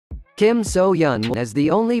Kim So-yeon as the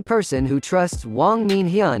only person who trusts Hwang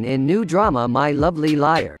Minhyun in new drama My Lovely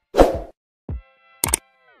Liar.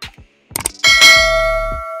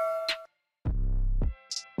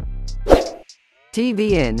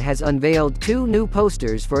 TVN has unveiled 2 new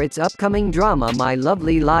posters for its upcoming drama My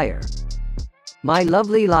Lovely Liar. My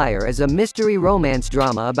Lovely Liar is a mystery romance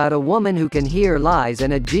drama about a woman who can hear lies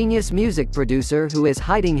and a genius music producer who is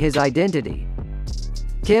hiding his identity.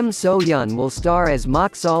 Kim So-yeon will star as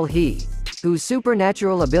Mak Sol-hee, whose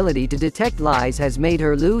supernatural ability to detect lies has made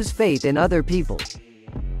her lose faith in other people,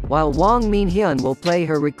 while Hwang Minhyun will play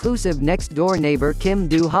her reclusive next-door neighbor Kim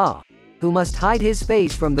Do-ha, who must hide his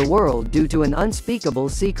face from the world due to an unspeakable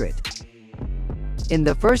secret. In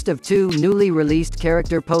the first of 2 newly released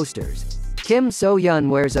character posters, Kim So-yeon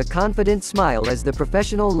wears a confident smile as the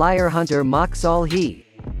professional liar hunter Mak Sol-hee,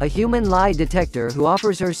 a human lie detector who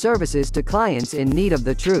offers her services to clients in need of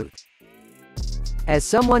the truth. As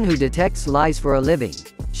someone who detects lies for a living,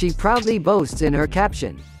 she proudly boasts in her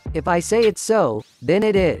caption, "If I say it's so, then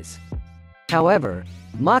it is." However,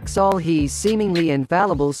 Mak Sol-hee's seemingly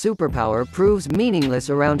infallible superpower proves meaningless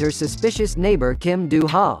around her suspicious neighbor Kim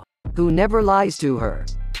Do-ha, who never lies to her.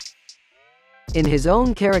 In his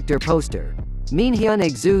own character poster, Minhyun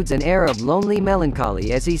exudes an air of lonely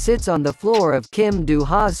melancholy as he sits on the floor of Kim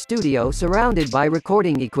Do-ha's studio surrounded by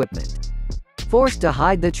recording equipment. Forced to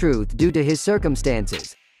hide the truth due to his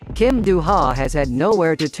circumstances, Kim Do-ha has had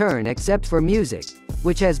nowhere to turn except for music,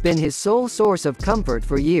 which has been his sole source of comfort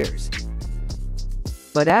for years.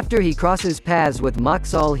 But after he crosses paths with Mak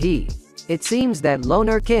Sol-hee, it seems that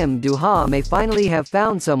loner Kim Do-ha may finally have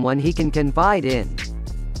found someone he can confide in.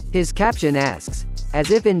 His caption asks,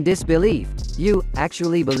 as if in disbelief, "You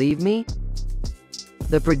actually believe me?"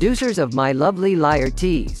 The producers of My Lovely Liar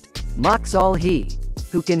teased Mak Sol-hee,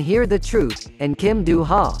 who can hear the truth, and Kim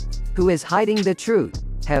Do-ha, who is hiding the truth,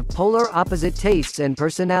 have polar opposite tastes and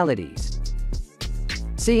personalities.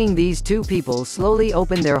 Seeing these 2 people slowly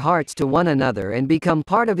open their hearts to one another and become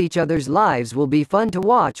part of each other's lives will be fun to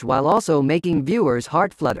watch while also making viewers'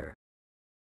 heart flutter.